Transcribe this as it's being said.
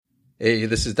Hey,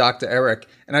 this is Dr. Eric,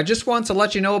 and I just want to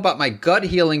let you know about my gut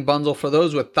healing bundle for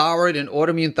those with thyroid and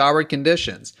autoimmune thyroid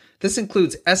conditions. This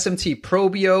includes SMT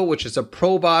Probio, which is a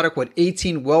probiotic with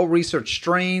 18 well-researched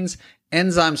strains,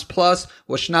 Enzymes Plus,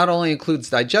 which not only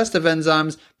includes digestive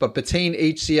enzymes, but betaine,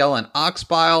 HCl, and ox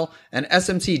bile, and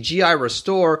SMT GI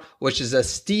Restore, which is a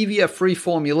stevia-free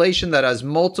formulation that has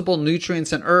multiple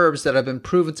nutrients and herbs that have been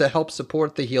proven to help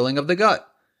support the healing of the gut.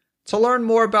 To learn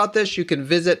more about this, you can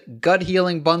visit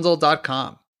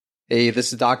guthealingbundle.com. Hey,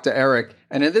 this is Dr. Eric,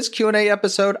 and in this Q&A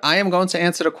episode, I am going to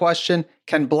answer the question,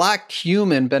 can black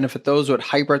cumin benefit those with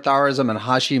hyperthyroidism and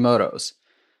Hashimoto's?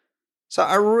 So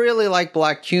I really like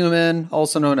black cumin,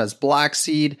 also known as black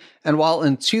seed, and while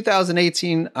in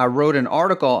 2018 I wrote an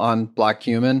article on black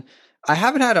cumin, I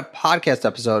haven't had a podcast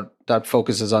episode that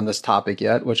focuses on this topic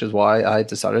yet, which is why I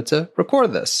decided to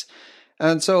record this.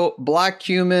 And so black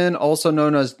cumin, also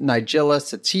known as Nigella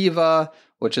sativa,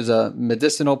 which is a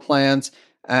medicinal plant,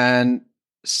 and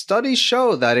studies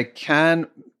show that it can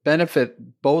benefit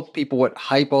both people with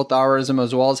hypothyroidism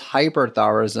as well as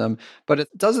hyperthyroidism, but it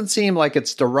doesn't seem like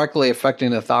it's directly affecting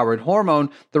the thyroid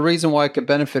hormone. The reason why it could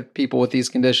benefit people with these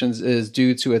conditions is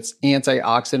due to its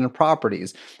antioxidant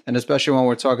properties. And especially when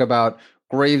we're talking about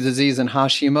Graves' disease and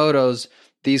Hashimoto's,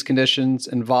 these conditions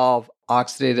involve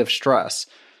oxidative stress.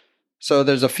 So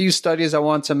there's a few studies I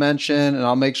want to mention, and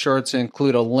I'll make sure to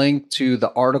include a link to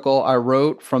the article I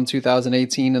wrote from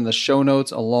 2018 in the show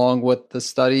notes along with the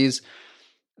studies.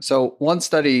 So one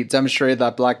study demonstrated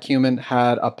that black cumin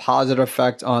had a positive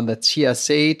effect on the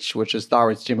TSH, which is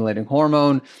thyroid stimulating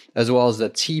hormone, as well as the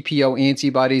TPO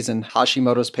antibodies in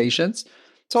Hashimoto's patients.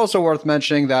 It's also worth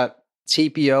mentioning that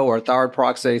TPO or thyroid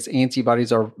peroxidase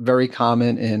antibodies are very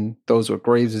common in those with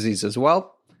Graves' disease as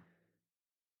well.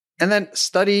 And then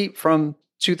study from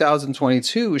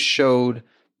 2022 showed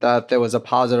that there was a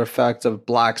positive effect of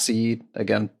black seed,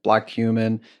 again, black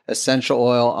cumin, essential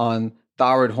oil on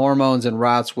thyroid hormones in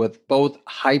rats with both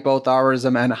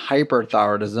hypothyroidism and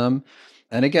hyperthyroidism.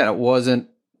 And again, it wasn't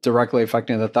directly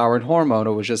affecting the thyroid hormone.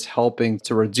 It was just helping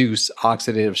to reduce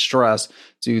oxidative stress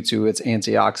due to its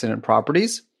antioxidant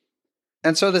properties.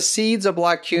 And so the seeds of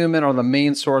black cumin are the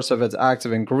main source of its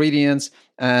active ingredients,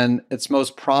 and its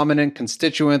most prominent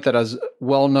constituent that has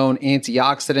well-known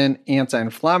antioxidant,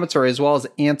 anti-inflammatory, as well as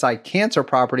anti-cancer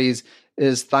properties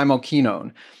is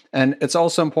thymoquinone. And it's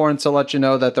also important to let you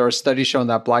know that there are studies showing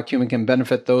that black cumin can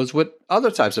benefit those with other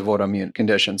types of autoimmune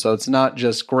conditions. So it's not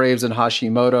just Graves' and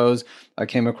Hashimoto's. I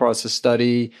came across a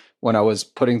study when I was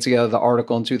putting together the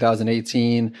article in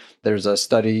 2018. There's a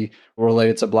study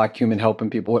related to black cumin helping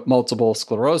people with multiple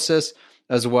sclerosis,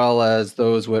 as well as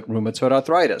those with rheumatoid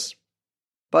arthritis.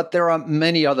 But there are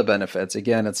many other benefits.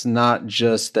 Again, it's not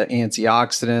just the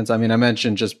antioxidants. I mean, I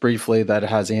mentioned just briefly that it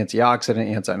has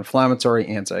antioxidant, anti-inflammatory,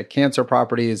 anti-cancer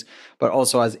properties, but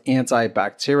also has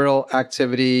antibacterial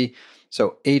activity.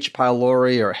 So H.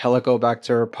 pylori or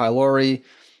Helicobacter pylori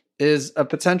is a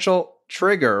potential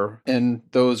trigger in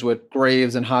those with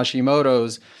Graves' and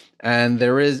Hashimoto's. And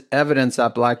there is evidence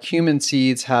that black cumin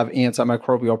seeds have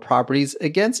antimicrobial properties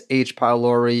against H.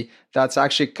 pylori that's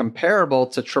actually comparable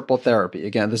to triple therapy.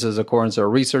 Again, this is according to a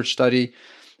research study.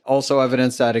 Also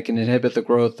evidence that it can inhibit the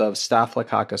growth of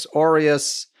Staphylococcus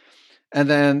aureus. And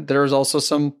then there's also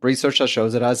some research that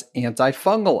shows it has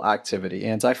antifungal activity,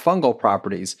 antifungal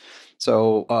properties.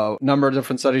 So a number of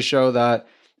different studies show that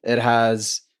it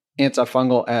has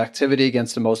antifungal activity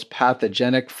against the most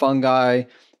pathogenic fungi,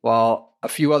 while a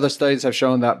few other studies have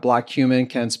shown that black cumin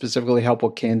can specifically help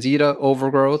with candida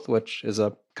overgrowth, which is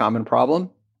a common problem.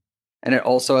 And it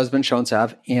also has been shown to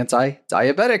have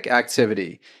anti-diabetic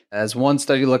activity, as one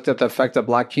study looked at the effect of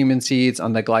black cumin seeds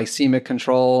on the glycemic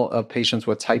control of patients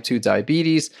with type 2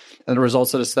 diabetes. And the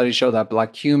results of the study show that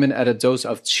black cumin at a dose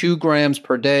of 2 grams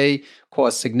per day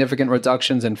caused significant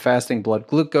reductions in fasting blood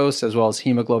glucose, as well as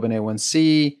hemoglobin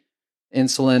A1C.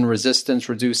 Insulin resistance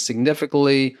reduced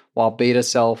significantly while beta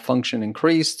cell function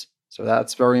increased. So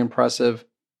that's very impressive.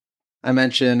 I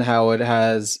mentioned how it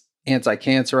has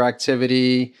anti-cancer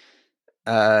activity,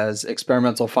 as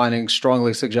experimental findings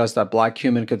strongly suggest that black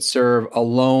cumin could serve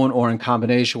alone or in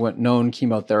combination with known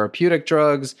chemotherapeutic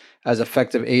drugs as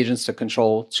effective agents to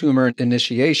control tumor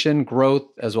initiation, growth,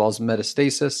 as well as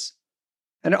metastasis.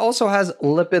 And it also has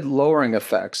lipid-lowering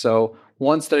effects. So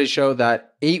one study showed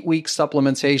that 8-week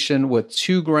supplementation with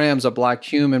 2 grams of black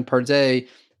cumin per day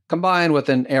combined with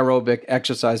an aerobic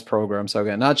exercise program. So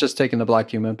again, not just taking the black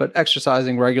cumin, but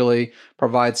exercising regularly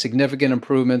provides significant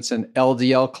improvements in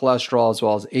LDL cholesterol as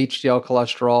well as HDL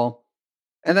cholesterol.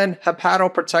 And then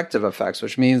hepatoprotective effects,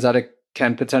 which means that it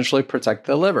can potentially protect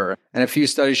the liver. And a few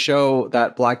studies show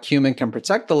that black cumin can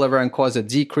protect the liver and cause a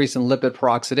decrease in lipid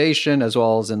peroxidation as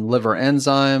well as in liver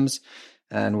enzymes.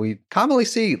 And we commonly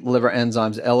see liver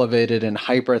enzymes elevated in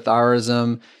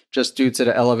hyperthyroidism just due to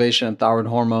the elevation in thyroid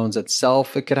hormones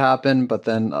itself. It could happen, but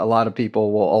then a lot of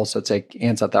people will also take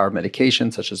antithyroid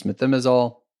medications such as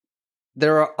methimazole.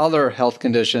 There are other health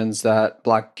conditions that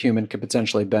black cumin could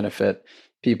potentially benefit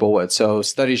people with. So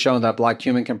studies showing that black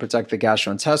cumin can protect the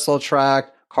gastrointestinal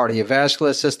tract,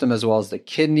 cardiovascular system, as well as the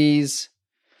kidneys.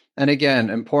 And again,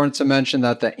 important to mention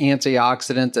that the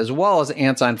antioxidant as well as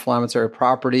anti-inflammatory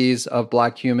properties of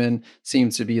black cumin seem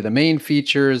to be the main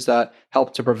features that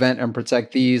help to prevent and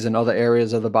protect these and other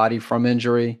areas of the body from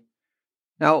injury.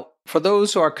 Now, for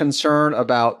those who are concerned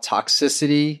about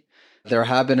toxicity, there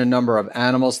have been a number of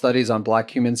animal studies on black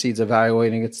cumin seeds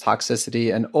evaluating its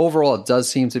toxicity, and overall it does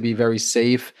seem to be very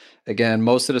safe. Again,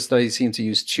 most of the studies seem to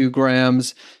use 2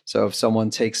 grams. So if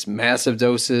someone takes massive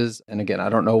doses, and again, I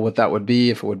don't know what that would be,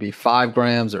 if it would be 5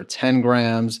 grams or 10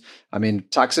 grams. I mean,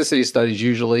 toxicity studies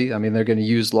usually, they're going to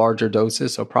use larger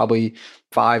doses. So probably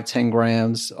 5, 10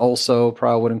 grams also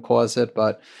probably wouldn't cause it,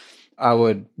 but I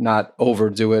would not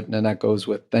overdo it. And that goes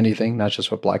with anything, not just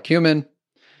with black cumin.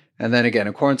 And then again,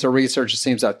 according to research, it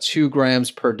seems that 2 grams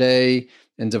per day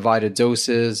in divided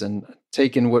doses and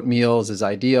taken with meals is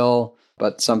ideal,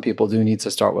 but some people do need to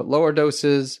start with lower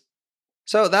doses.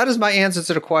 So that is my answer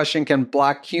to the question, can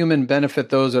black cumin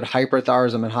benefit those with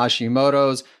hyperthyroidism and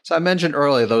Hashimoto's? So I mentioned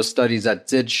earlier those studies that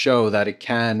did show that it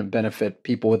can benefit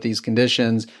people with these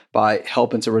conditions by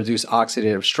helping to reduce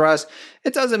oxidative stress.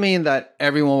 It doesn't mean that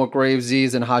everyone with Graves'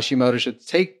 disease and Hashimoto should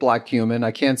take black cumin.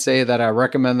 I can't say that I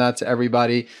recommend that to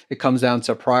everybody. It comes down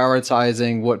to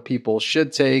prioritizing what people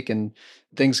should take, and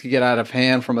things can get out of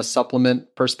hand from a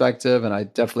supplement perspective. And I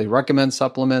definitely recommend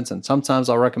supplements, and sometimes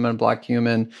I'll recommend black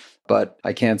cumin. But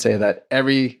I can't say that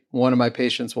every one of my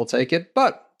patients will take it,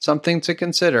 but something to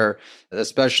consider,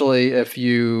 especially if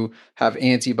you have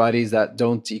antibodies that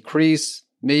don't decrease,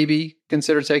 maybe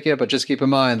consider taking it. But just keep in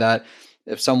mind that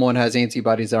if someone has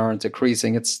antibodies that aren't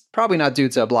decreasing, it's probably not due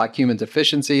to a black cumin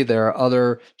deficiency. There are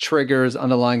other triggers,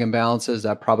 underlying imbalances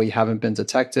that probably haven't been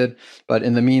detected. But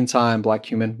in the meantime, black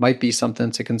cumin might be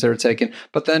something to consider taking.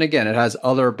 But then again, it has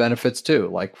other benefits too,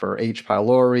 like for H.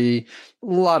 pylori, a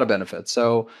lot of benefits.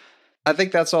 So I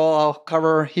think that's all I'll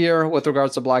cover here with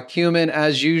regards to black cumin.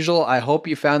 As usual, I hope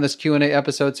you found this Q&A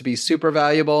episode to be super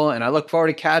valuable, and I look forward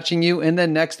to catching you in the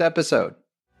next episode.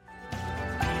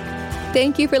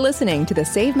 Thank you for listening to the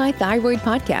Save My Thyroid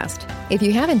podcast. If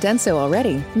you haven't done so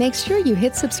already, make sure you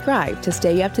hit subscribe to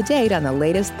stay up to date on the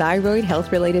latest thyroid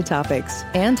health-related topics.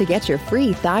 And to get your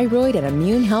free thyroid and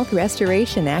immune health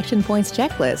restoration action points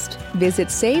checklist, visit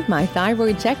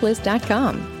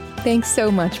SaveMyThyroidChecklist.com. Thanks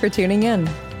so much for tuning in.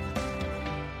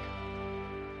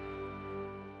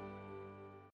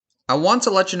 I want to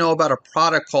let you know about a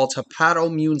product called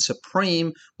Hyperthyroidism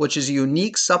Supreme, which is a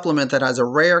unique supplement that has a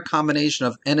rare combination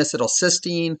of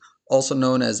N-acetylcysteine, also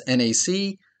known as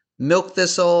NAC, milk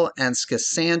thistle, and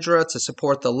schisandra to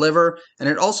support the liver. And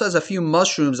it also has a few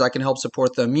mushrooms that can help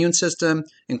support the immune system,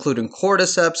 including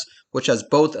cordyceps, which has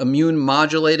both immune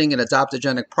modulating and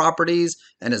adaptogenic properties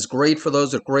and is great for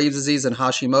those with Graves' disease and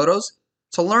Hashimoto's.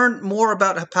 To learn more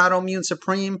about Hyperthyroidism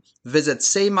Supreme, visit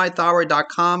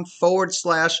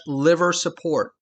SaveMyThyroid.com/liver support.